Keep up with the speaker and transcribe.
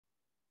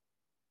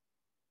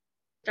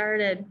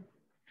Started.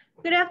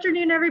 Good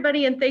afternoon,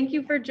 everybody, and thank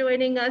you for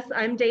joining us.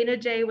 I'm Dana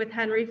J. with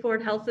Henry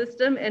Ford Health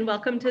System, and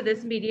welcome to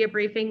this media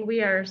briefing.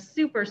 We are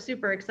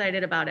super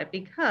excited about it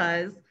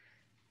because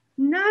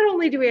not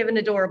only do we have an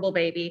adorable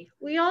baby,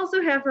 we also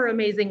have her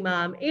amazing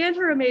mom and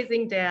her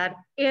amazing dad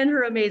and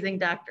her amazing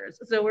doctors.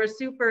 So we're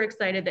super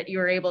excited that you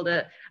were able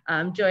to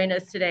join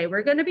us today.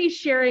 We're going to be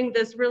sharing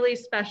this really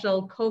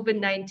special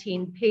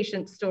COVID-19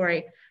 patient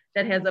story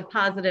that has a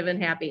positive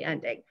and happy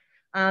ending.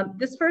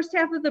 This first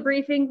half of the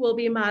briefing will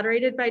be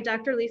moderated by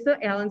Dr. Lisa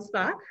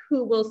Allenspach,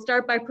 who will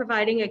start by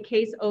providing a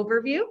case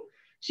overview.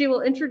 She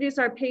will introduce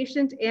our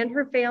patient and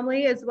her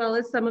family, as well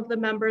as some of the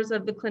members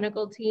of the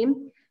clinical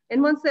team.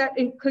 And once that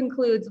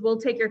concludes,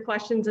 we'll take your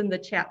questions in the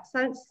chat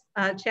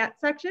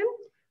section.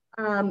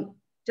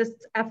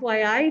 Just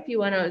FYI, if you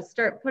want to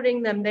start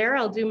putting them there,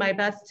 I'll do my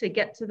best to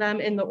get to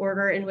them in the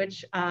order in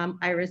which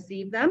I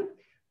receive them.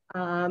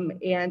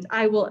 And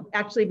I will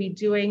actually be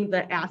doing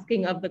the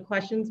asking of the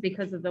questions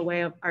because of the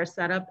way of our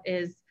setup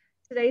is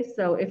today.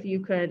 So if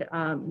you could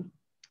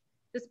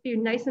just be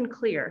nice and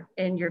clear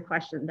in your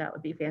question, that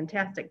would be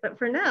fantastic. But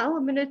for now,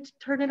 I'm going to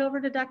turn it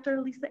over to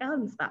Dr. Lisa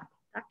Allenspach.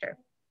 Doctor.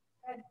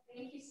 Good.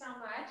 Thank you so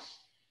much.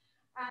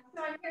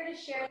 So I'm here to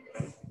share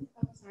this.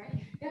 Oh,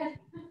 sorry. Good.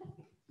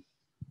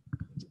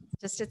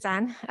 Just it's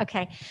on.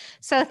 Okay.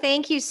 So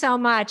thank you so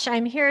much.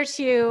 I'm here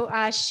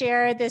to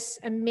share this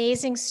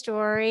amazing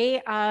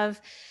story of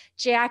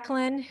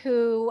Jacqueline,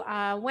 who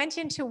went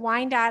into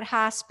Wyandotte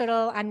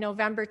Hospital on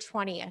November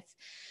 20th.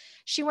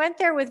 She went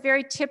there with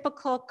very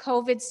typical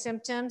COVID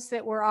symptoms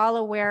that we're all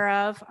aware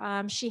of.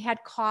 She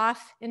had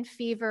cough and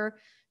fever,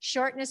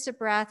 shortness of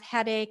breath,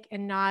 headache,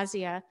 and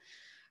nausea.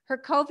 Her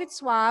COVID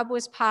swab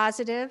was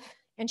positive,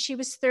 and she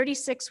was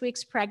 36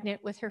 weeks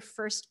pregnant with her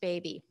first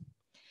baby.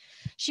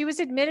 She was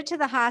admitted to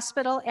the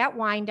hospital at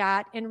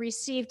Wyandotte and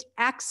received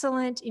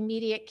excellent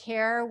immediate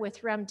care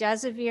with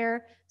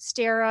remdesivir,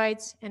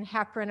 steroids, and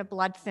heparin, a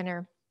blood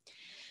thinner.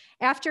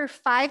 After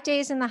 5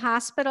 days in the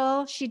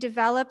hospital, she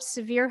developed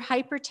severe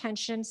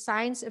hypertension,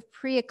 signs of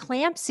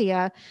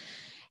preeclampsia,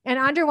 and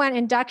underwent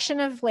induction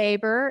of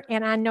labor.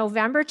 And on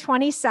November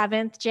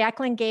 27th,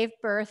 Jacqueline gave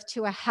birth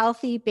to a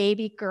healthy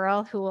baby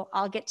girl who we'll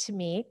all get to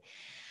meet.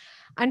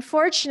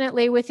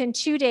 Unfortunately, within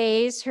 2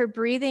 days, her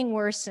breathing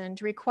worsened,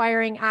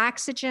 requiring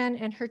oxygen,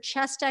 and her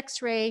chest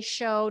X-ray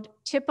showed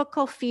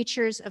typical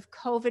features of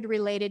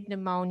COVID-related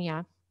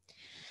pneumonia.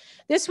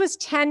 This was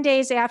 10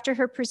 days after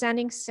her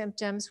presenting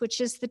symptoms,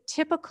 which is the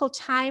typical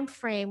time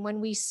frame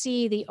when we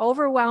see the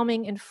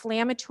overwhelming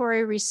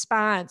inflammatory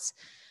response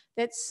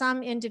that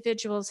some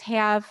individuals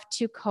have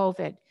to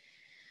COVID.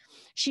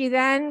 She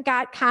then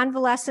got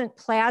convalescent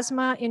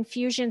plasma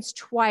infusions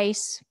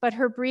twice, but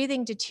her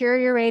breathing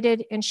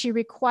deteriorated and she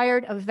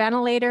required a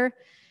ventilator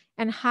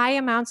and high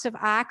amounts of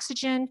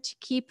oxygen to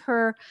keep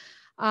her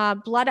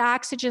blood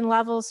oxygen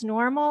levels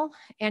normal.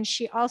 And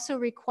she also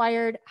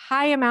required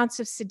high amounts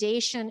of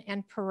sedation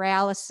and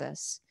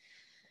paralysis.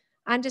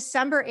 On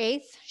December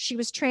 8th, she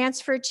was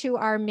transferred to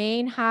our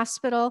main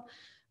hospital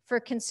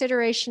for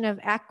consideration of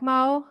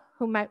ECMO,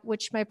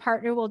 which my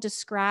partner will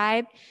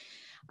describe.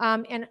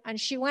 And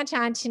she went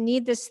on to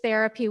need this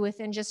therapy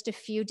within just a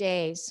few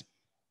days.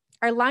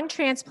 Our lung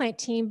transplant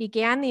team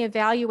began the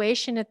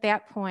evaluation at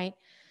that point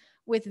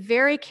with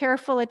very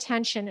careful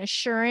attention,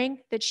 assuring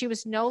that she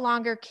was no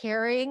longer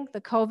carrying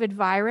the COVID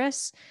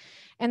virus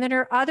and that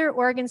her other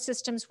organ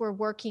systems were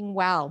working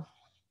well.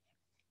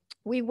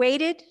 We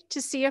waited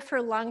to see if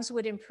her lungs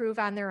would improve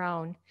on their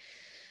own,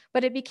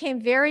 but it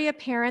became very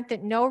apparent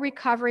that no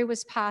recovery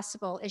was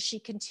possible as she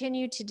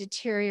continued to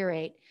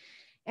deteriorate.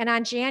 And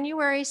on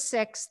January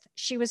 6th,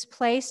 she was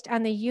placed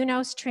on the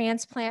UNOS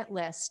transplant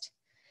list.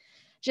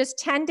 Just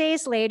 10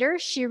 days later,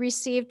 she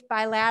received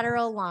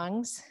bilateral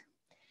lungs,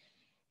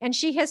 and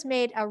she has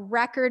made a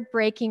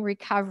record-breaking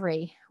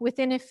recovery.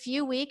 Within a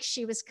few weeks,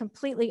 she was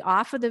completely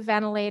off of the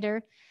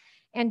ventilator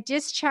and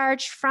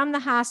discharged from the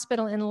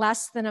hospital in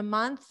less than a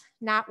month,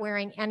 not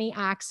wearing any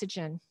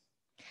oxygen.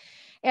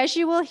 As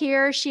you will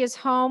hear, she is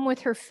home with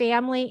her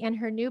family and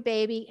her new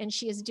baby, and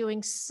she is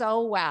doing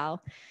so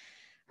well.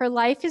 Her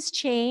life has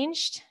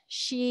changed.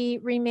 She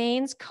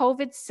remains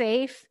COVID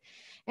safe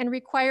and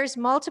requires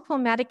multiple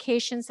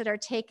medications that are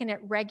taken at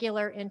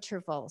regular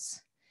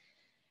intervals.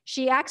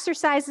 She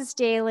exercises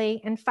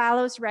daily and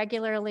follows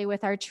regularly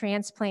with our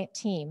transplant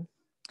team.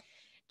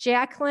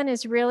 Jacqueline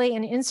is really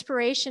an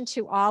inspiration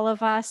to all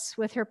of us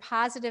with her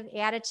positive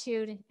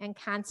attitude and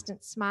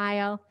constant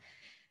smile.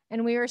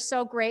 And we are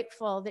so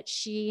grateful that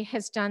she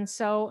has done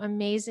so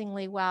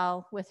amazingly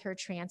well with her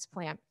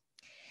transplant.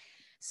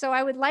 So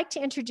I would like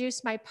to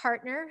introduce my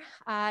partner,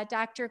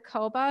 Dr.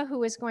 Coba,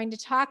 who is going to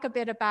talk a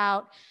bit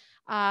about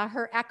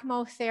her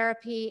ECMO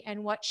therapy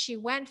and what she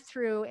went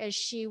through as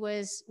she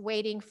was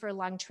waiting for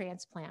lung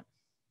transplant.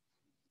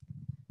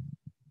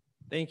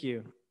 Thank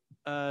you.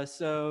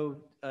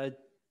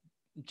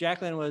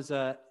 Jacqueline was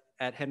at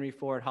Henry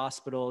Ford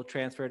Hospital,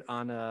 transferred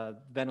on a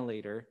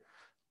ventilator,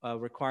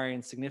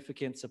 requiring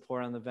significant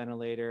support on the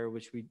ventilator,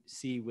 which we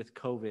see with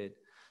COVID.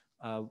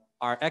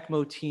 Our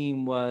ECMO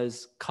team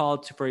was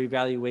called for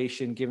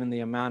evaluation given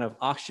the amount of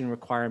oxygen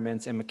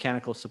requirements and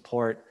mechanical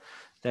support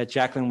that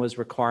Jacqueline was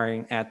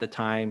requiring at the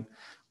time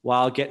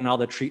while getting all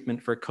the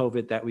treatment for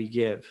COVID that we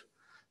give.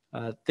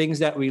 Things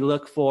that we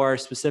look for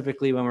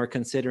specifically when we're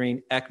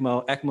considering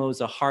ECMO. ECMO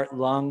is a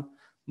heart-lung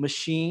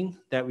machine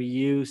that we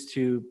use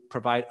to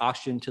provide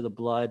oxygen to the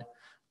blood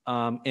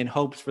in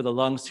hopes for the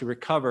lungs to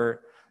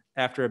recover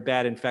after a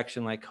bad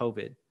infection like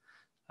COVID.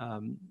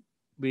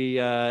 We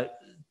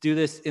do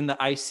this in the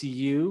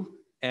ICU,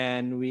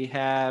 and we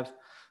have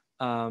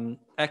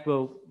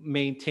ECMO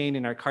maintained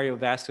in our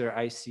cardiovascular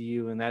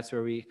ICU, and that's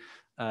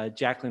where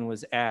Jacqueline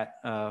was at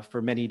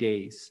for many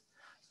days.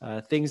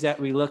 Things that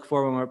we look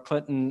for when we're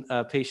putting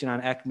a patient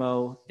on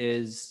ECMO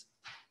is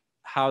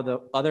how the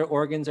other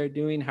organs are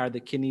doing, how are the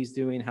kidneys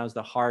doing, how's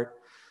the heart,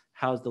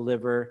 how's the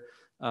liver.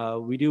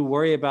 We do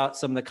worry about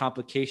some of the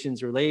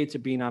complications related to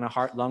being on a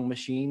heart-lung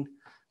machine,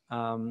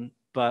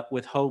 but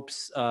with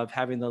hopes of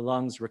having the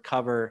lungs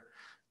recover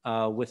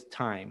with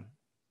time.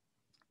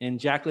 In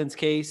Jacqueline's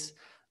case,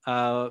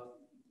 the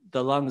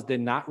lungs did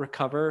not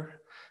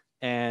recover.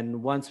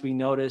 And once we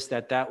noticed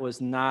that that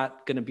was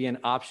not going to be an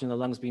option, the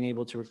lungs being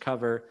able to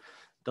recover,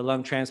 the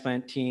lung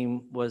transplant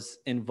team was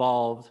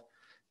involved.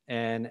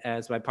 And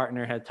as my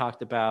partner had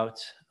talked about,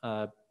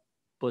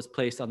 was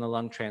placed on the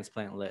lung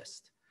transplant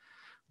list.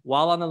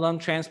 While on the lung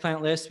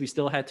transplant list, we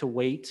still had to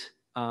wait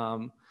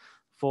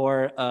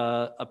for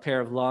a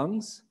pair of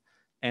lungs,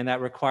 and that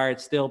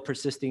required still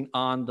persisting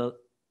on the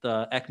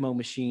ECMO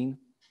machine.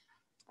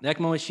 The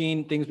ECMO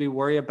machine, things we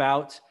worry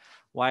about,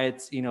 why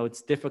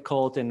it's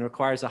difficult and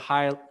requires a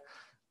high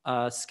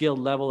skilled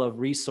level of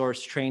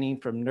resource training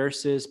from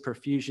nurses,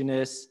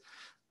 perfusionists,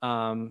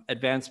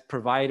 advanced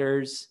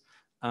providers,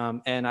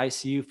 and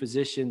ICU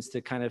physicians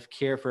to kind of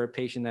care for a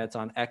patient that's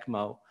on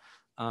ECMO.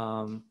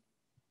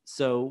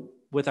 So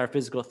with our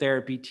physical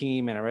therapy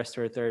team and our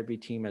respiratory therapy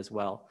team as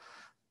well.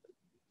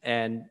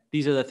 And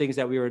these are the things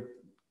that we were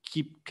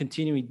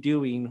continuing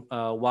doing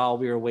while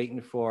we were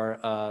waiting for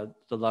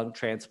the lung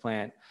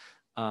transplant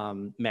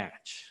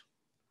match.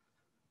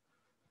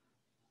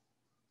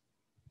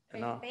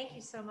 Great. Thank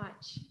you so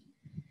much.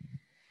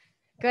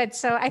 Good.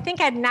 So I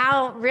think I'd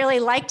now really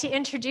like to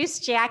introduce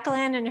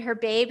Jacqueline and her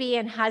baby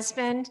and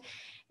husband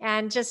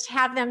and just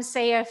have them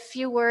say a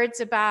few words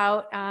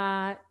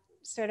about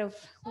sort of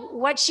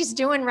what she's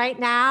doing right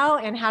now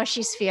and how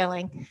she's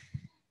feeling.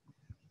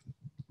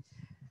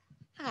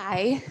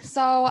 Hi,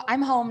 so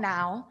I'm home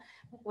now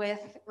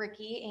with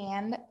Ricky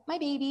and my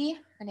baby.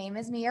 Her name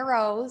is Mia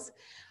Rose.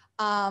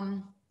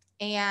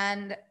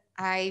 And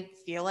I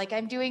feel like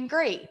I'm doing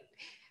great.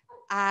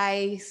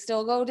 I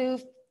still go to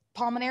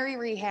pulmonary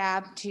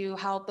rehab to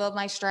help build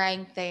my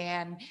strength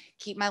and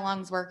keep my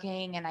lungs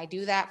working. And I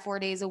do that 4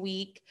 days a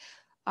week.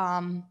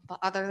 But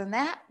other than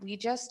that, we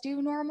just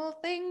do normal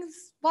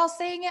things while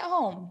staying at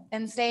home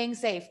and staying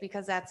safe,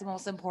 because that's the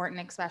most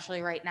important,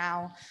 especially right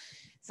now,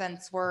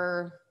 since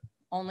we're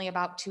only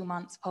about 2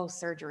 months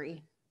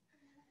post-surgery.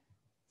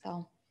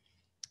 So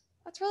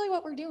that's really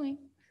what we're doing.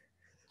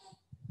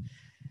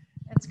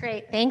 That's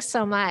great. Thanks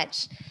so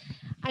much.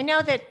 I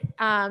know that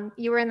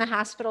you were in the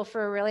hospital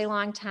for a really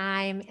long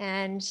time,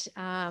 and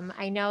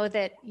I know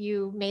that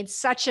you made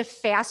such a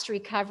fast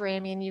recovery. I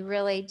mean, you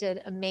really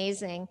did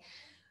amazing.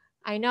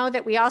 I know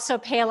that we also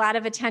pay a lot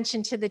of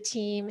attention to the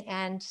team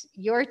and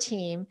your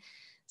team.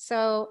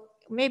 So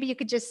maybe you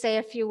could just say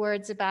a few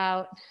words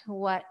about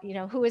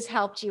who has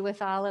helped you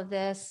with all of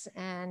this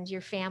and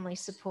your family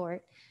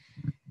support.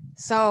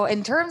 So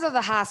in terms of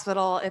the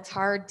hospital, it's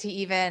hard to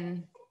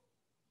even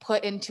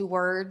put into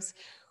words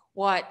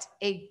what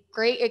a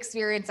great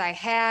experience I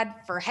had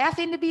for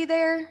having to be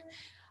there.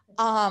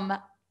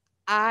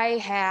 I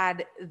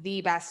had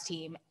the best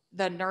team.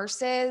 The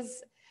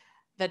nurses,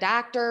 the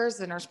doctors,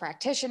 the nurse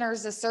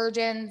practitioners, the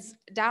surgeons,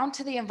 down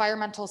to the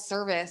environmental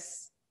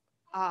service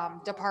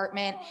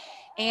department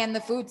and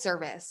the food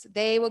service.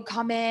 They would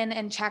come in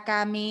and check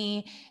on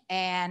me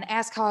and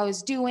ask how I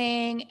was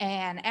doing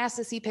and ask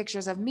to see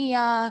pictures of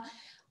Mia.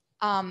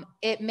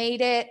 It made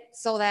it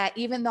so that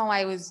even though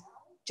I was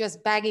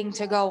just begging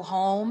to go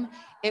home,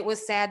 it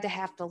was sad to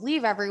have to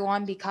leave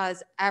everyone,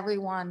 because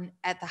everyone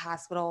at the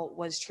hospital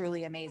was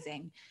truly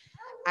amazing.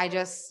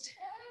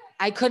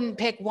 I couldn't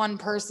pick one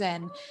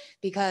person,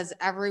 because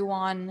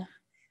everyone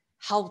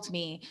helped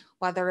me,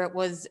 whether it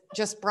was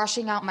just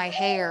brushing out my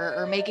hair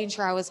or making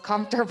sure I was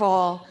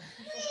comfortable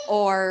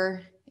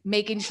or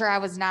making sure I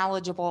was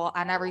knowledgeable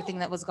on everything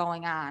that was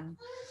going on.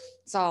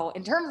 So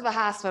in terms of the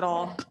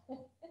hospital,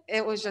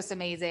 it was just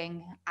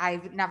amazing.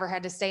 I've never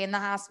had to stay in the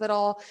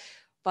hospital,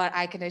 but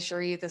I can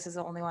assure you this is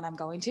the only one I'm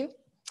going to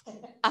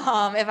if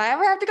I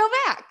ever have to go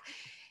back.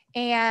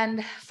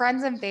 And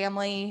friends and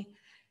family,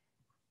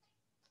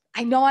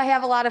 I know I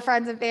have a lot of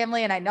friends and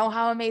family and I know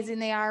how amazing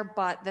they are,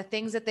 but the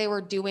things that they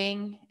were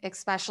doing,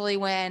 especially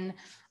when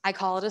I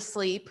call it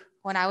asleep,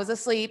 when I was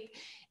asleep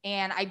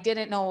and I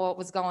didn't know what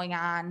was going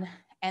on,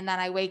 and then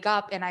I wake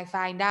up and I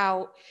find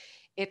out,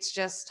 it's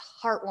just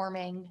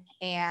heartwarming.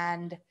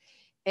 And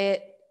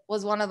it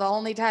was one of the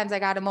only times I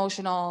got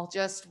emotional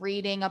just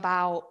reading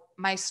about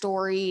my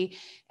story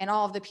and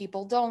all of the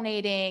people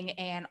donating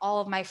and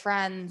all of my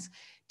friends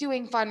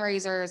doing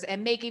fundraisers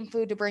and making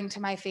food to bring to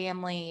my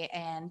family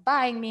and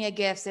buying Mia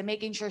gifts and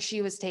making sure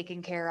she was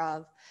taken care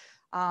of.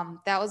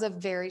 That was a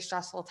very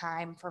stressful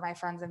time for my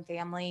friends and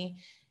family,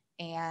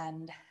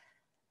 and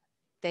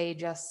they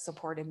just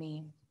supported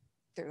me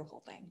through the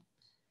whole thing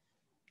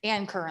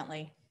and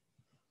currently.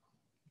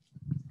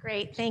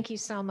 Great, thank you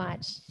so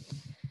much.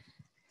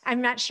 I'm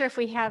not sure if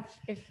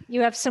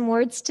you have some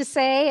words to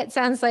say. It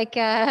sounds like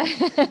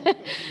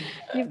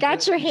you've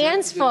got your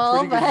hands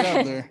full. Did a pretty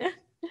good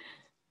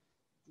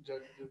job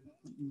there.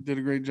 Did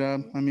a great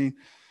job. I mean,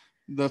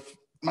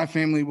 my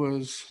family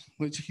was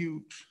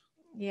huge.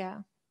 Yeah,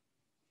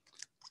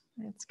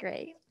 that's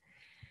great.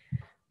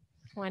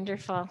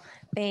 Wonderful,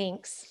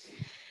 thanks.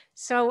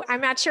 So I'm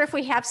not sure if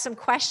we have some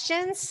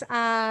questions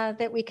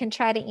that we can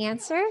try to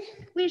answer.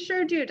 We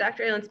sure do,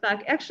 Dr.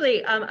 Allenspach.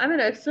 Actually, I'm going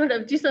to sort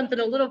of do something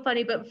a little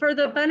funny, but for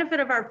the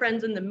benefit of our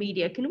friends in the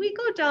media, can we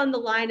go down the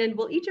line and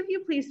will each of you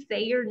please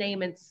say your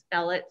name and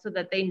spell it so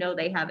that they know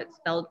they have it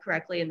spelled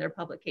correctly in their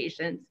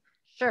publications?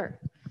 Sure.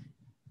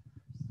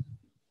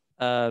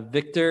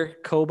 Victor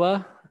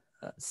Coba,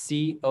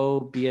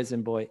 C-O-B as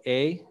in boy,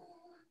 A,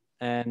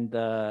 and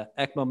the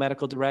ECMO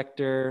medical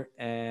director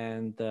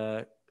and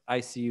the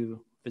ICU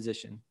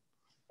physician.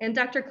 And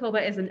Dr.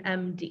 Coba is an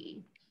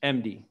MD.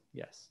 MD,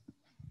 yes.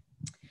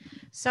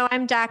 So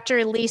I'm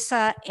Dr.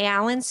 Lisa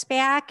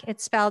Allenspach.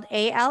 It's spelled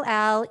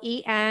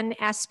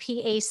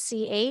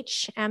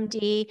A-L-L-E-N-S-P-A-C-H,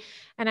 MD,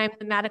 and I'm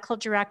the medical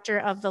director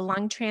of the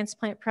lung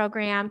transplant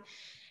program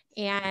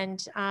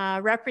and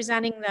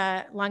representing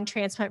the lung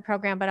transplant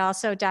program, but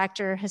also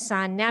Dr.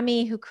 Hassan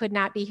Nemi, who could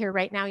not be here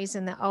right now. He's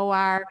in the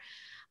OR,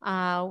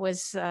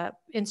 was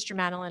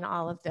instrumental in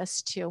all of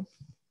this too.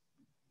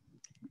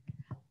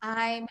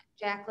 I'm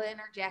Jacqueline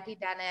or Jackie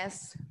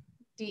Dennis,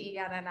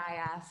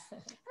 D-E-N-N-I-S. And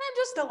I'm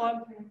just a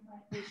lung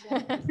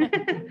transplant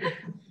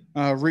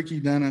patient. Ricky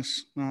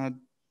Dennis,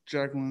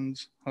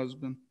 Jacqueline's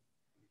husband.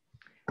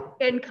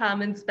 In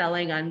common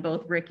spelling on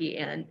both Ricky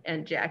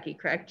and Jackie,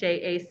 correct?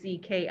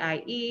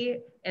 J-A-C-K-I-E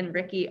and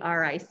Ricky,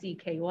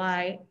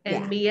 R-I-C-K-Y.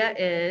 And yeah. Mia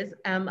is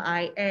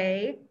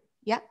M-I-A.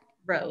 Yep.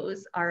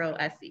 Rose,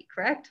 R-O-S-E,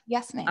 correct?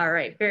 Yes, ma'am. All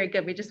right, very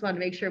good. We just want to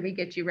make sure we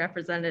get you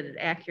represented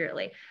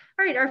accurately.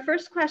 All right, our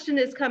first question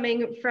is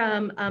coming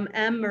from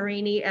M.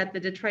 Marini at the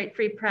Detroit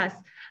Free Press,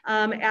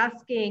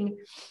 asking,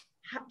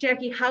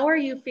 Jackie, how are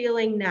you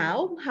feeling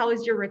now? How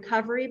has your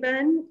recovery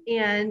been?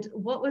 And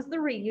what was the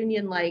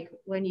reunion like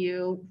when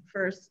you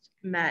first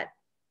met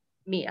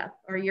Mia?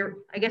 Or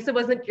I guess it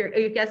wasn't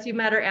I guess you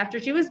met her after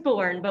she was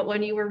born, but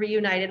when you were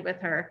reunited with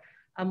her,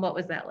 what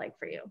was that like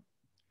for you?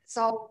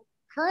 So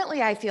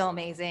currently I feel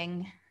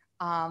amazing.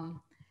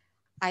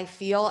 I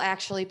feel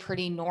actually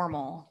pretty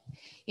normal,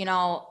 you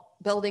know,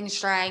 building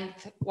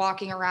strength,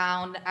 walking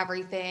around,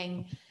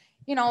 everything.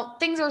 You know,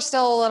 things are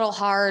still a little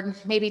hard,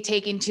 maybe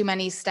taking too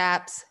many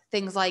steps,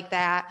 things like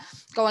that,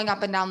 going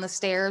up and down the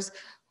stairs.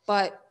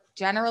 But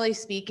generally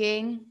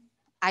speaking,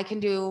 I can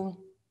do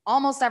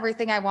almost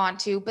everything I want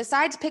to,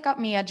 besides pick up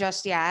Mia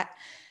just yet.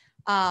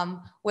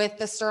 With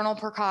the sternal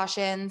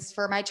precautions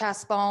for my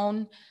chest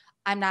bone,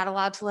 I'm not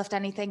allowed to lift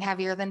anything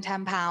heavier than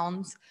 10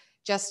 pounds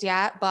just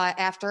yet. But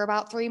after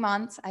about 3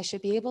 months, I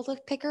should be able to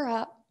pick her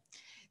up.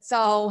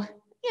 So,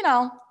 you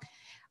know,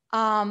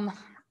 I'm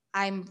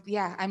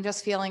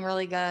just feeling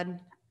really good.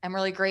 I'm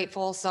really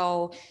grateful.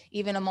 So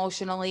even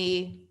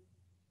emotionally,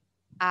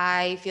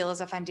 I feel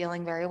as if I'm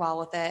dealing very well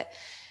with it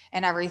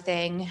and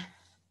everything.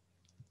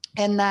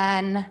 And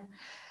then,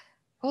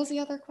 what was the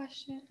other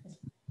question?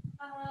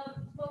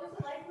 What was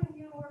it like when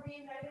you were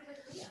reunited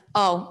with Mia?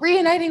 Oh,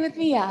 reuniting with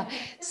Mia.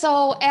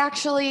 So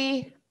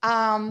actually,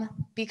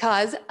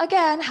 because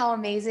again, how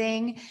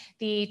amazing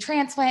the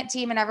transplant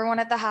team and everyone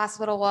at the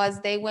hospital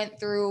was, they went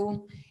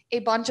through a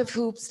bunch of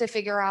hoops to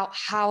figure out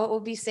how it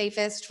would be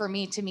safest for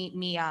me to meet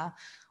Mia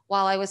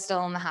while I was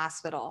still in the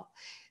hospital.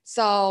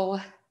 So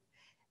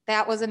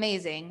that was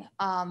amazing.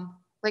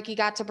 Ricky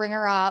got to bring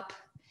her up,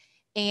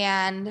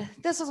 and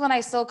this was when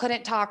I still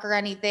couldn't talk or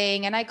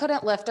anything, and I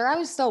couldn't lift her. I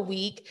was still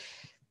weak,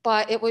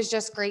 but it was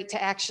just great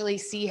to actually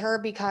see her,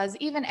 because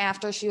even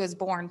after she was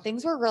born,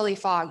 things were really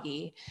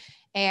foggy.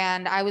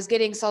 And I was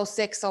getting so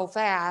sick so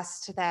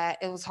fast that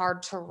it was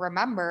hard to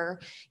remember.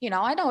 You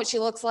know, I know what she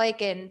looks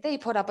like, and they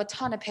put up a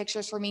ton of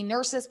pictures for me.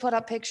 Nurses put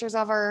up pictures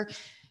of her.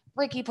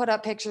 Ricky put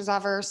up pictures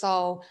of her.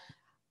 So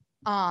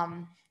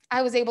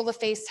I was able to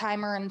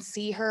FaceTime her and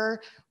see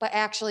her, but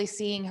actually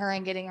seeing her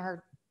and getting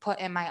her put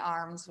in my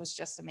arms was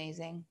just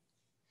amazing.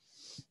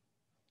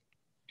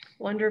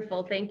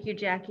 Wonderful. Thank you,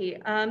 Jackie.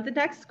 The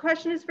next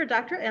question is for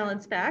Dr.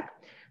 Allenspach.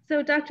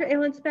 So Dr.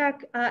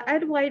 Allenspach,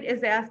 Ed White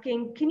is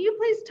asking, can you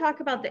please talk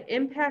about the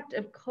impact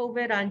of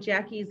COVID on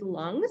Jackie's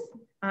lungs?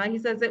 He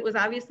says it was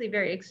obviously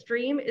very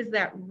extreme. Is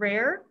that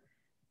rare?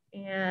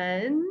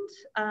 And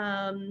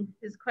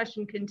his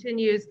question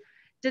continues,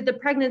 did the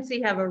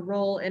pregnancy have a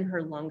role in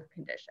her lung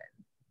condition?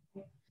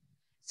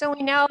 So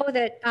we know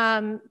that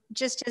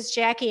just as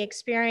Jackie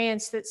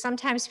experienced, that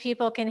sometimes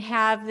people can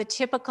have the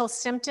typical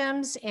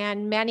symptoms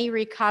and many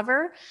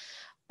recover,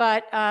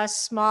 but a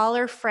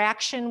smaller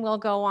fraction will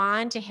go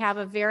on to have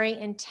a very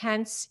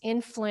intense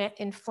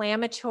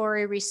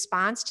inflammatory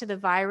response to the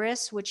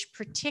virus, which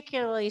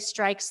particularly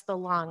strikes the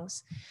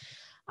lungs.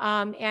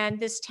 And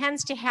this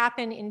tends to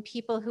happen in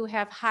people who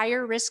have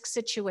higher risk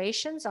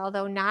situations,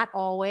 although not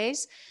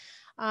always.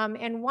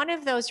 And one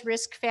of those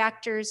risk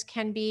factors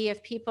can be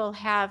if people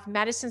have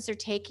medicines they're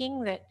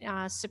taking that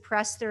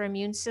suppress their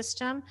immune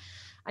system.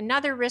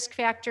 Another risk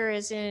factor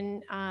is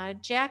in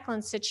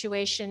Jacqueline's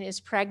situation is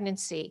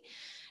pregnancy.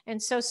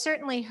 And so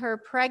certainly her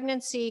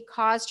pregnancy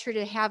caused her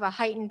to have a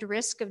heightened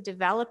risk of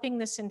developing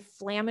this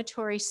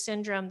inflammatory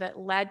syndrome that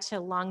led to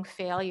lung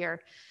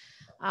failure.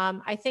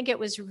 I think it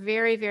was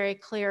very, very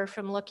clear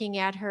from looking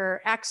at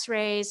her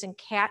x-rays and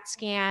CAT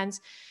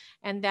scans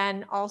and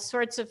then all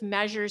sorts of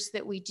measures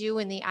that we do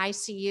in the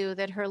ICU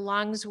that her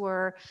lungs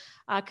were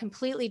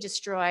completely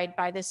destroyed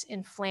by this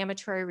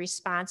inflammatory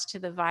response to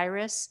the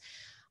virus.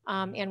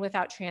 And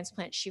without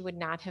transplant, she would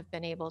not have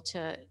been able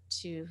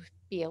to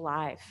be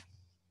alive.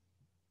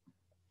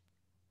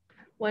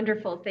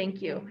 Wonderful,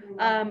 thank you.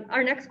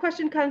 Our next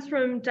question comes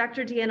from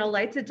Dr. Deanna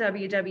Lights at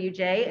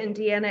WWJ, and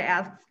Deanna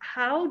asks,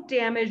 how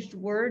damaged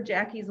were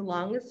Jackie's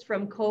lungs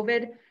from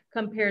COVID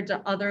compared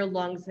to other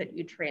lungs that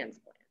you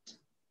transplant?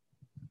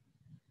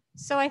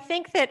 So I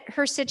think that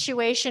her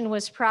situation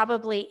was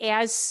probably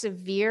as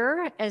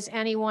severe as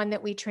anyone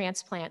that we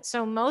transplant.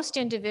 So most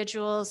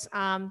individuals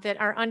that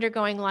are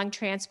undergoing lung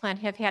transplant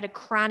have had a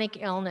chronic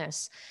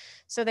illness.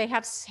 So they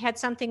have had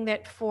something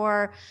that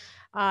for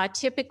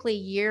typically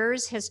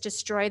years has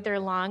destroyed their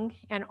lung.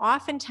 And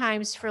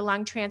oftentimes for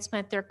lung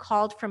transplant, they're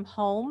called from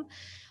home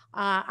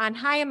on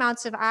high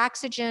amounts of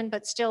oxygen,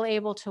 but still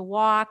able to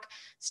walk,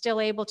 still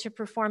able to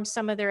perform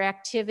some of their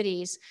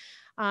activities.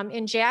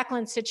 In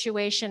Jacqueline's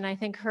situation, I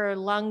think her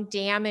lung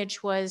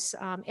damage was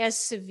as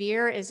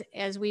severe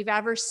as we've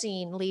ever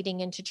seen leading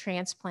into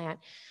transplant.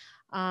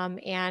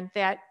 And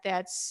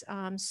that's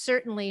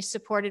certainly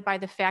supported by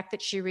the fact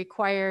that she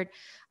required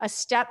a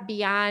step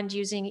beyond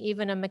using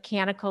even a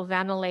mechanical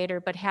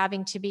ventilator, but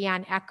having to be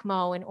on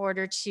ECMO in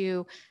order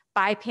to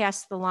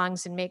bypass the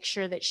lungs and make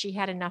sure that she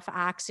had enough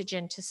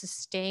oxygen to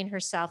sustain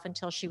herself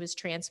until she was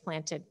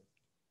transplanted.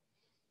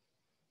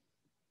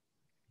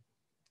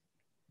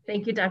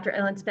 Thank you, Dr.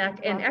 Allenspach.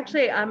 And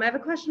actually, I have a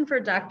question for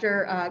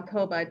Dr.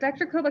 Coba.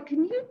 Dr. Coba,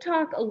 can you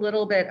talk a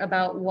little bit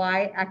about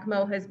why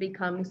ECMO has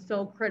become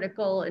so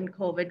critical in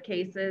COVID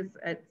cases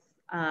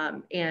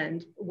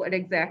and what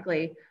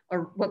exactly,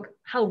 or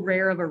how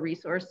rare of a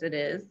resource it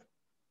is?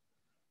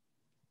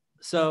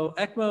 So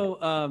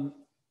ECMO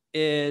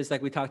is,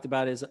 like we talked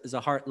about, is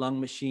a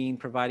heart-lung machine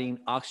providing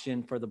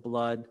oxygen for the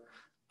blood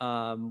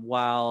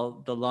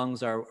while the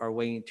lungs are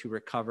waiting to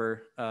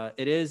recover.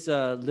 It is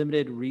a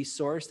limited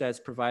resource that's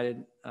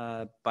provided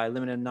by a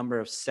limited number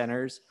of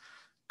centers.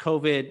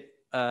 COVID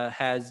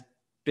has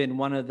been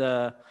one of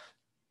the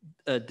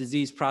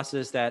disease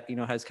process that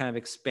has kind of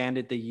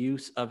expanded the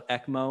use of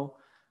ECMO.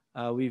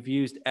 We've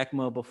used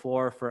ECMO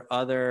before for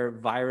other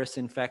virus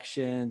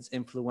infections,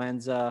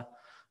 influenza,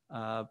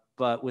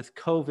 but with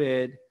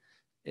COVID,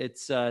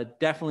 it's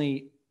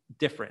definitely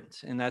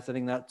different. And I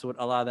think that's what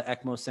a lot of the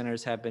ECMO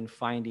centers have been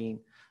finding.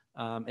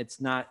 It's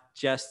not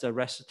just a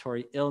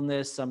respiratory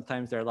illness.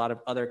 Sometimes there are a lot of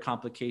other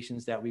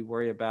complications that we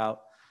worry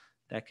about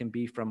that can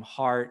be from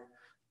heart,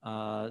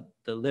 the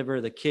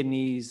liver, the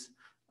kidneys,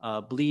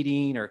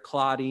 bleeding or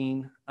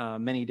clotting,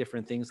 many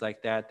different things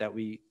like that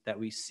we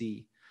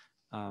see.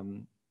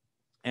 And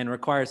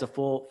requires a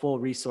full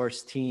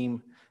resource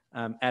team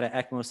at an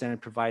ECMO center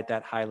to provide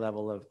that high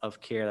level of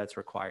care that's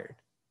required.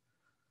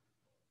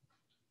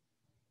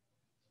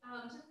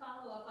 To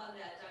follow up on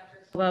that,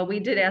 Dr. Well, we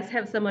did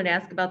have someone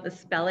ask about the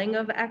spelling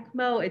of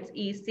ECMO. It's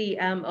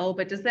ECMO,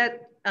 but does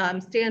that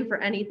stand for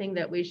anything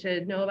that we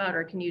should know about,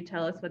 or can you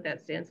tell us what that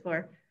stands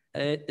for?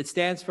 It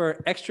stands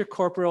for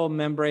extracorporeal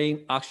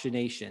membrane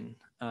oxygenation,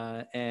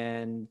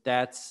 and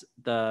that's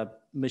the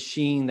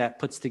machine that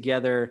puts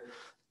together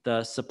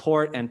the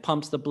support and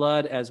pumps the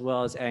blood as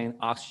well as adding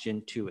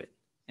oxygen to it,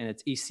 and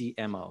it's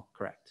ECMO,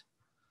 correct.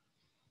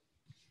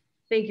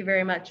 Thank you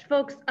very much.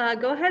 Folks,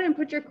 go ahead and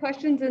put your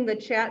questions in the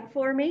chat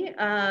for me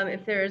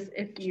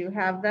if you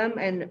have them,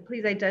 and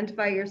please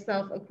identify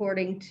yourself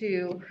according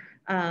to,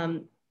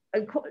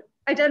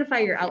 identify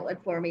your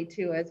outlet for me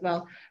too as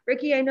well.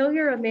 Ricky, I know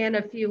you're a man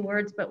of few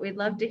words, but we'd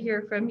love to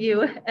hear from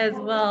you as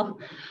well.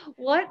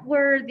 What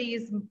were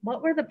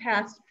the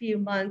past few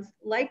months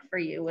like for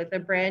you with a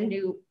brand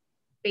new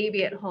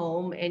baby at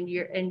home and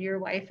your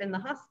wife in the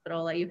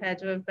hospital? You had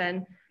to have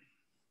been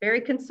very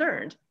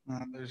concerned.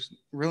 There's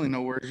really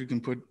no words you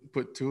can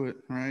put to it,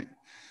 right?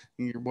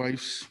 And your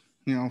wife's,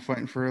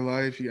 fighting for her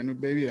life. You got a new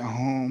baby at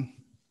home.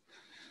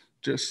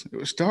 It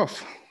was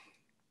tough.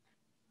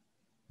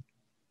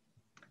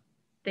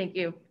 Thank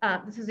you.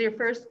 This is your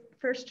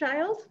first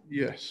child?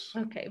 Yes.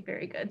 Okay,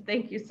 very good.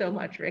 Thank you so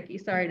much, Ricky.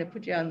 Sorry to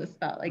put you on the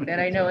spot like that.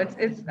 I know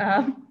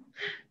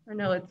I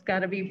know it's got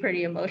to be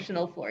pretty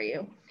emotional for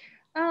you.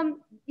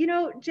 You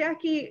know,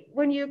 Jackie,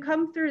 when you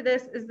come through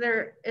this, is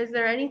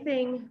there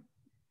anything,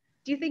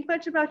 do you think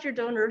much about your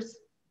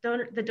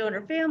the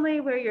donor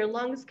family, where your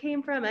lungs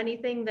came from,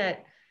 anything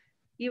that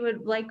you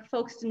would like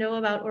folks to know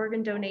about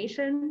organ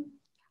donation?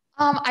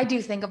 I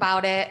do think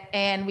about it,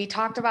 and we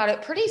talked about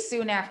it pretty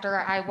soon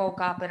after I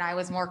woke up and I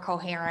was more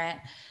coherent.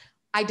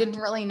 I didn't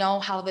really know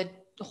how the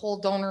whole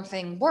donor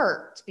thing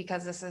worked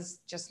because this is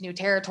just new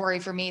territory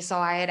for me. So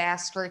I had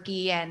asked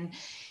Ricky, and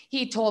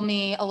he told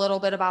me a little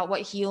bit about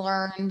what he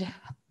learned.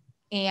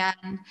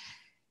 And,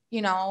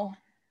 you know,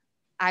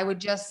 I would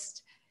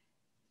just,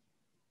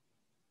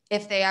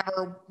 if they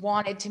ever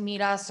wanted to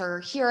meet us or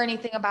hear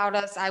anything about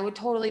us, I would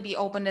totally be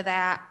open to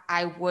that.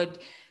 I would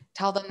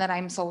tell them that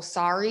I'm so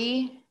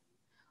sorry,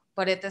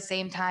 but at the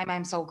same time,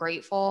 I'm so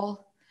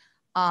grateful.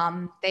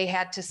 They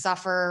had to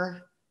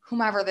suffer,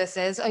 whomever this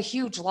is, a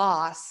huge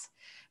loss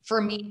for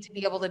me to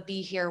be able to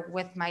be here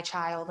with my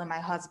child and my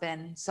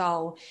husband.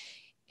 So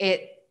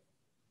it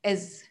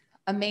is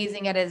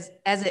amazing as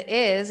it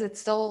is, it's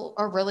still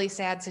a really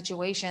sad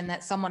situation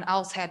that someone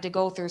else had to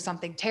go through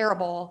something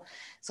terrible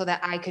so that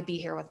I could be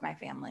here with my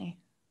family.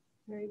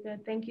 Very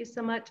good. Thank you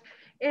so much.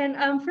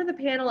 And for the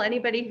panel,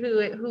 anybody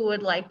who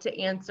would like to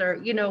answer,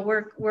 you know,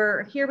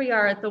 we're here, we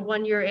are at the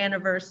 1 year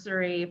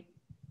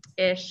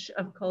anniversary-ish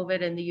of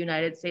COVID in the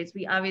United States.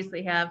 We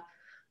obviously have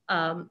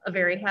a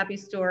very happy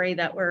story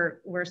that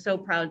we're so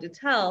proud to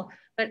tell.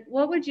 But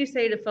what would you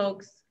say to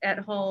folks at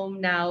home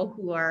now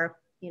who are,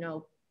 you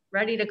know,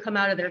 ready to come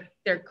out of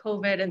their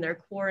COVID and their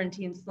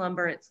quarantine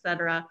slumber, et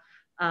cetera,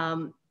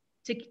 to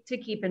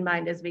keep in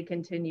mind as we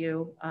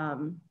continue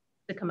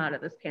to come out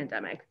of this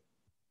pandemic?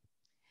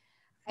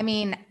 I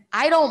mean,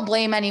 I don't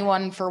blame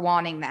anyone for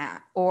wanting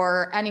that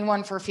or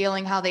anyone for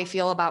feeling how they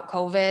feel about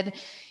COVID.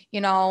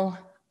 You know,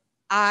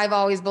 I've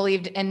always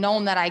believed and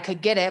known that I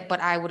could get it, but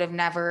I would have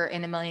never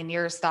in a million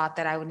years thought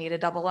that I would need a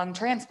double lung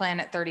transplant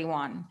at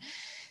 31.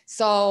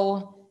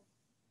 So,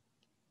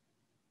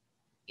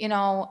 you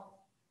know,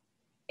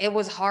 it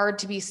was hard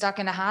to be stuck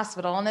in a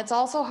hospital, and it's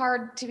also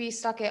hard to be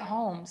stuck at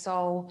home.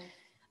 So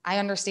I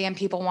understand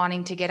people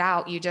wanting to get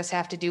out. You just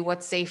have to do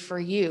what's safe for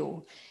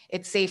you.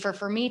 It's safer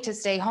for me to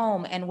stay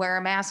home and wear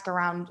a mask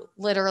around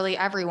literally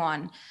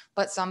everyone.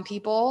 But some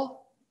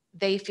people,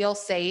 they feel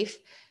safe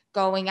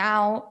going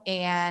out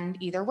and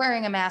either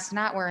wearing a mask,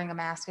 not wearing a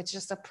mask. It's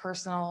just a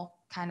personal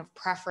kind of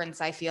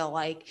preference, I feel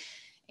like,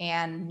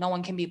 and no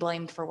one can be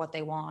blamed for what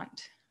they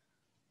want.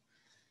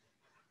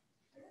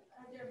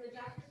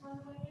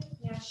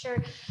 Yeah,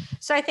 sure.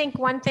 So I think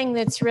one thing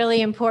that's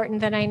really important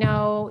that I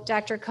know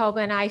Dr. Coba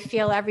and I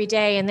feel every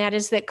day, and that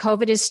is that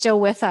COVID is still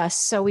with us.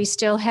 So we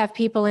still have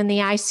people in the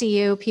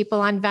ICU,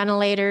 people on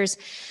ventilators,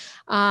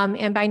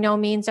 and by no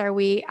means are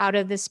we out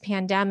of this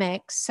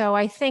pandemic. So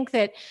I think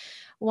that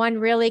one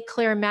really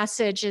clear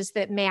message is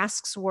that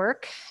masks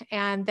work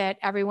and that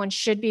everyone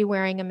should be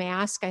wearing a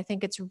mask. I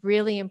think it's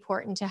really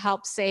important to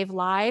help save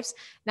lives,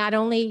 not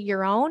only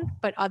your own,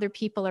 but other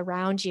people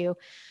around you.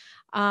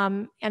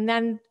 And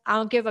then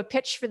I'll give a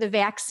pitch for the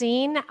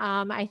vaccine.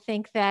 I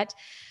think that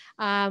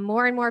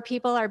more and more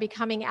people are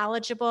becoming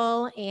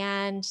eligible,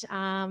 and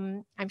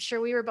I'm sure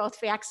we were both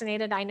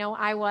vaccinated. I know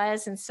I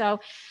was, and so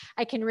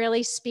I can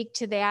really speak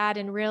to that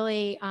and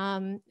really,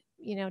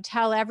 you know,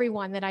 tell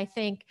everyone that I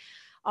think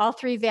all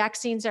 3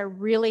 vaccines are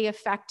really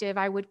effective.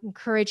 I would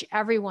encourage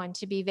everyone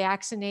to be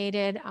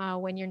vaccinated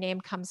when your name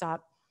comes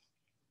up.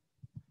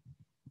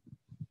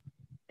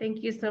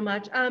 Thank you so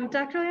much.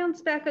 Dr.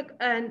 Allenspach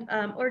and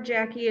or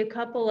Jackie, a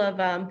couple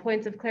of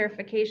points of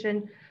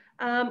clarification.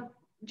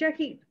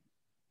 Jackie,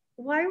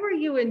 why were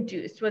you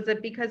induced? Was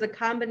it because a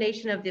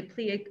combination of the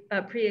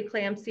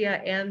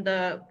preeclampsia and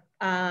the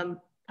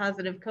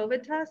positive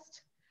COVID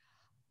test?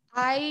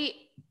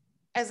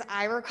 As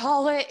I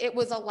recall it, it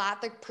was a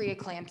lot the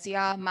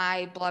preeclampsia.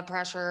 My blood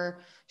pressure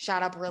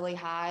shot up really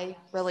high,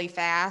 really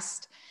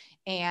fast.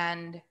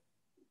 And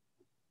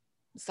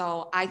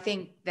so I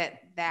think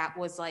that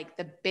was like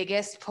the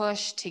biggest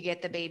push to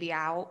get the baby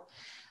out.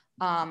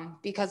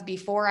 Because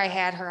before I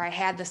had her, I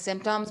had the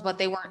symptoms, but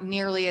they weren't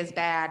nearly as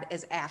bad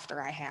as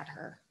after I had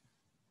her.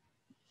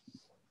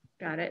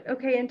 Got it.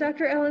 Okay, and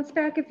Dr.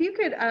 Allenspach, if you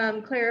could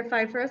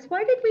clarify for us,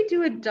 why did we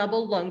do a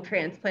double lung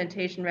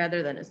transplantation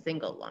rather than a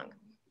single lung?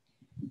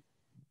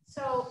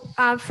 So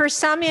for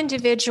some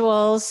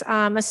individuals,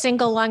 a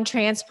single lung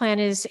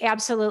transplant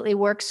absolutely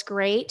works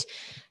great.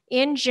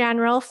 In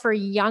general, for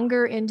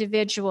younger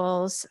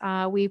individuals,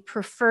 we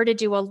prefer to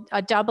do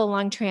a double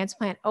lung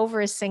transplant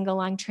over a single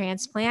lung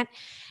transplant.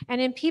 And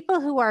in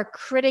people who are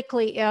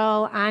critically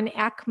ill on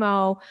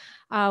ECMO,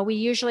 we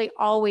usually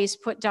always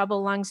put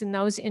double lungs in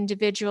those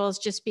individuals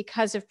just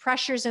because of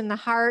pressures in the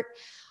heart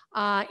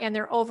and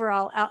their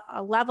overall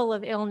level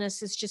of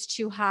illness is just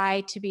too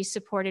high to be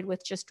supported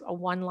with just a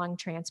 1 lung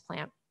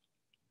transplant.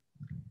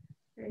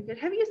 Very good.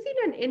 Have you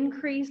seen an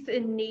increase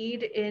in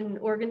need in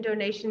organ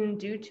donation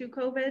due to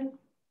COVID?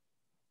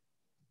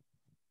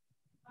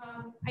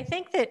 I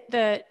think that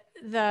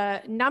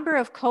the number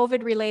of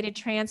COVID-related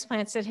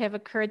transplants that have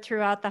occurred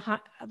throughout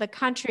the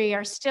country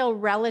are still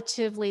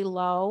relatively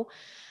low.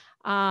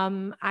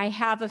 I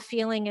have a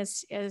feeling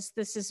as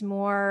this is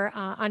more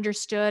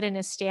understood and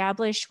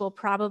established, we'll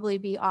probably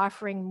be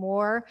offering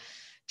more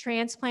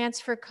transplants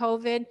for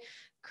COVID.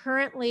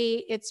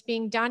 Currently, it's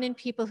being done in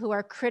people who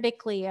are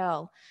critically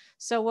ill.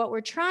 So what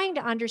we're trying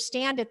to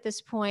understand at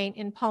this point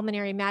in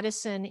pulmonary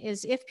medicine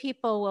is if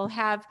people will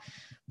have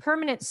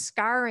permanent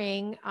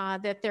scarring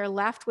that they're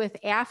left with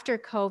after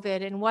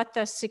COVID and what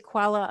the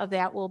sequela of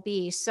that will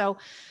be. So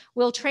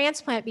will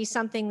transplant be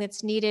something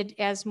that's needed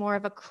as more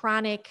of a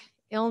chronic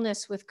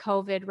illness with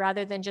COVID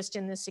rather than just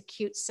in this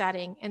acute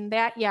setting? And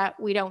that yet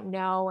we don't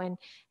know and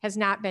has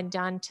not been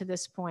done to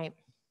this point.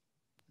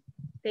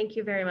 Thank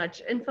you very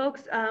much. And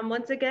folks,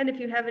 once again, if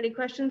you have any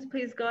questions,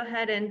 please go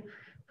ahead and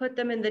put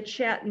them in the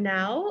chat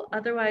now.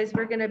 Otherwise,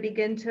 we're going to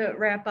begin to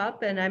wrap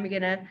up, and I'm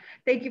going to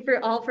thank you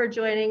all for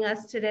joining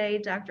us today.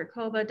 Dr.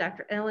 Coba,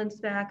 Dr.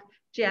 Allenspach,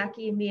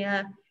 Jackie,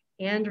 Mia,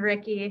 and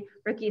Ricky.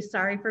 Ricky,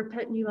 sorry for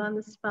putting you on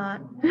the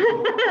spot.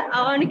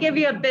 I want to give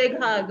you a big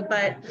hug,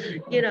 but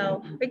you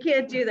know, we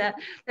can't do that.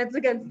 That's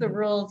against the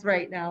rules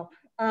right now.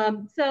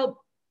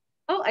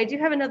 Oh, I do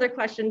have another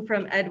question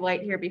from Ed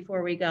White here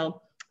before we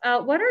go.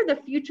 What are the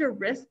future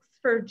risks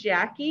for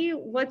Jackie?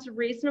 What's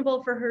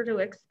reasonable for her to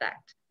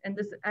expect? And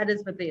this Ed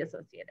is with the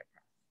Associated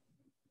Press.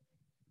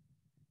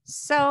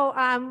 So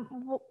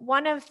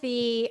one of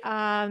the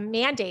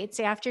mandates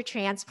after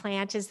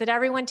transplant is that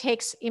everyone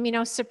takes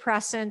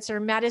immunosuppressants or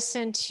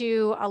medicine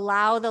to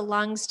allow the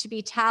lungs to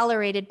be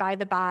tolerated by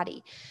the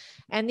body.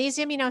 And these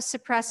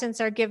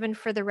immunosuppressants are given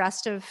for the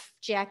rest of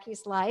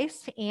Jackie's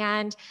life.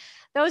 And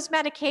those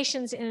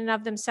medications in and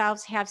of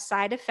themselves have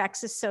side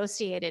effects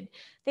associated.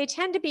 They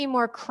tend to be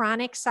more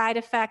chronic side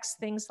effects,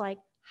 things like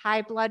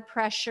high blood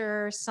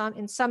pressure,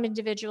 in some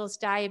individuals,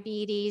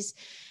 diabetes.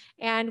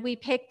 And we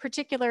pay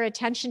particular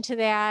attention to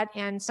that,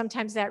 and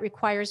sometimes that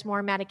requires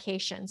more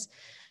medications.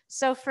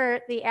 So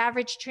for the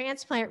average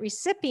transplant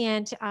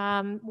recipient,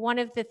 one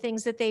of the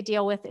things that they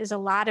deal with is a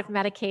lot of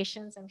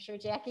medications. I'm sure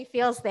Jackie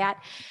feels that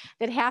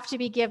have to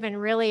be given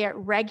really at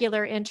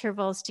regular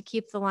intervals to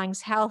keep the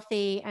lungs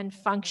healthy and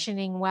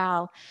functioning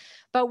well.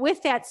 But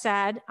with that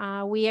said,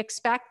 we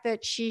expect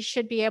that she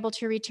should be able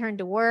to return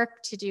to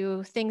work, to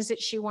do things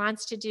that she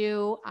wants to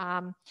do.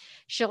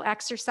 She'll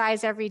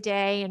exercise every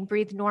day and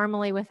breathe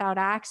normally without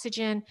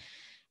oxygen.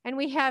 And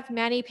we have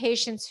many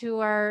patients who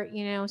are,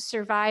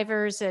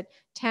 survivors at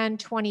 10,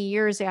 20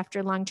 years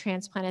after lung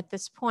transplant at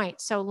this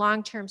point. So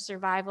long-term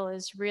survival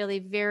is really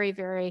very,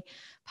 very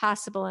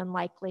possible and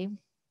likely.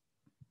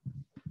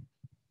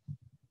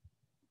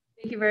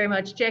 Thank you very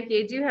much.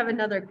 Jackie, I do have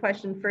another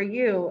question for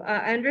you.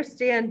 I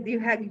understand you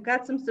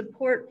got some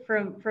support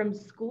from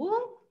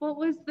school. What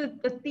was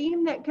the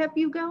theme that kept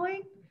you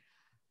going?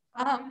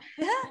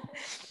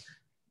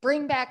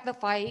 Bring back the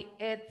fight.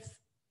 It's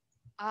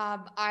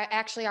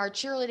actually our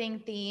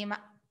cheerleading theme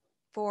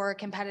for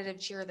competitive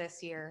cheer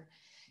this year.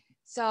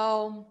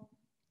 So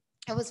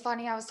it was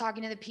funny. I was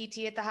talking to the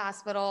PT at the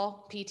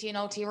hospital. PT and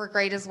OT were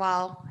great as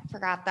well. I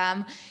forgot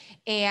them.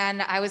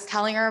 And I was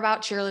telling her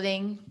about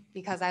cheerleading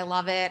because I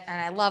love it.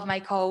 And I love my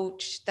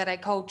coach that I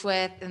coach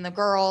with and the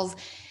girls.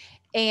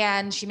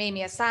 And she made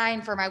me a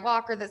sign for my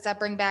walker that said,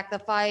 bring back the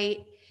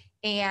fight.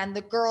 And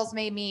the girls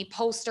made me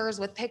posters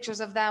with pictures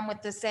of them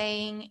with the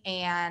saying,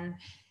 and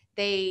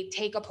they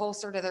take a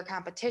poster to their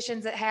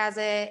competitions that has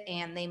it,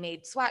 and they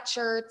made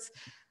sweatshirts.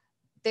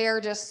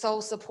 They're just so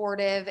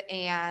supportive,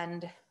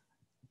 and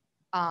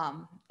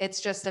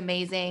it's just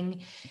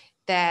amazing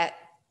that,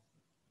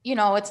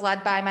 it's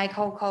led by my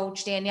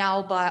co-coach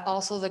Danielle, but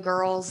also the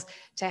girls,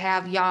 to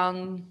have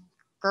young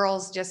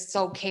girls just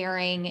so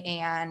caring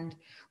and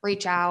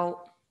reach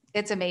out.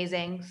 It's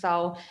amazing.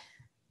 So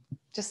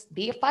just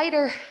be a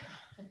fighter.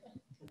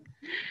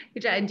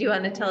 Good job. And do you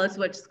want to tell us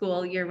which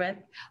school you're with?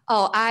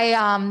 Oh,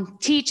 I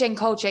teach and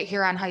coach at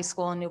Huron High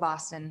School in New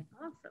Boston.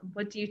 Awesome.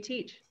 What do you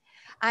teach?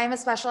 I'm a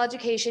special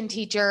education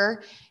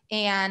teacher,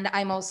 and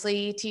I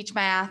mostly teach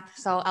math.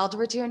 So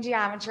algebra 2 and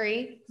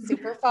geometry,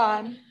 super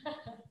fun.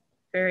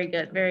 Very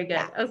good. Very good.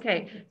 Yeah.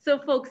 Okay. So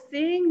folks,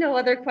 seeing no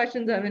other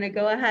questions, I'm going to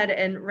go ahead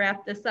and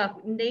wrap this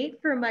up.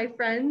 Nate, for my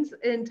friends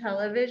in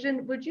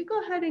television, would you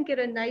go ahead and get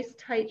a nice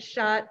tight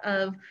shot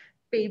of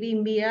baby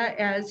Mia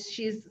as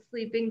she's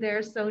sleeping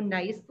there so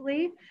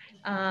nicely?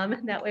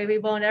 That way we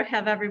won't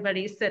have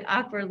everybody sit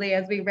awkwardly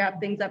as we wrap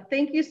things up.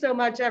 Thank you so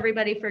much,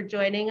 everybody, for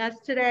joining us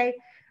today.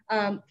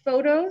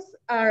 Photos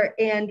are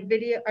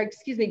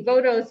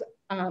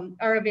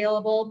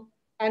available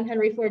on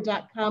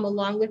henryford.com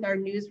along with our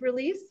news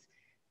release.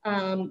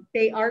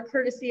 They are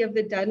courtesy of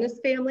the Dennis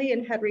family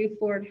and Henry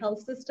Ford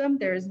Health System.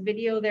 There's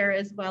video there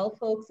as well,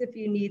 folks, if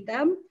you need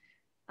them.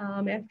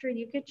 After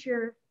you get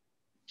your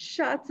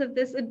shots of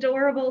this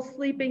adorable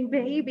sleeping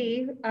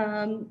baby,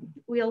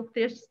 we'll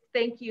just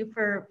thank you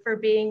for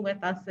being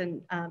with us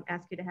and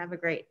ask you to have a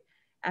great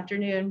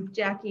afternoon.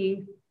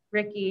 Jackie,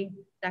 Ricky,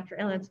 Dr.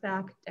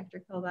 Allenspach,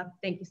 Dr. Coba,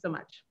 thank you so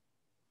much.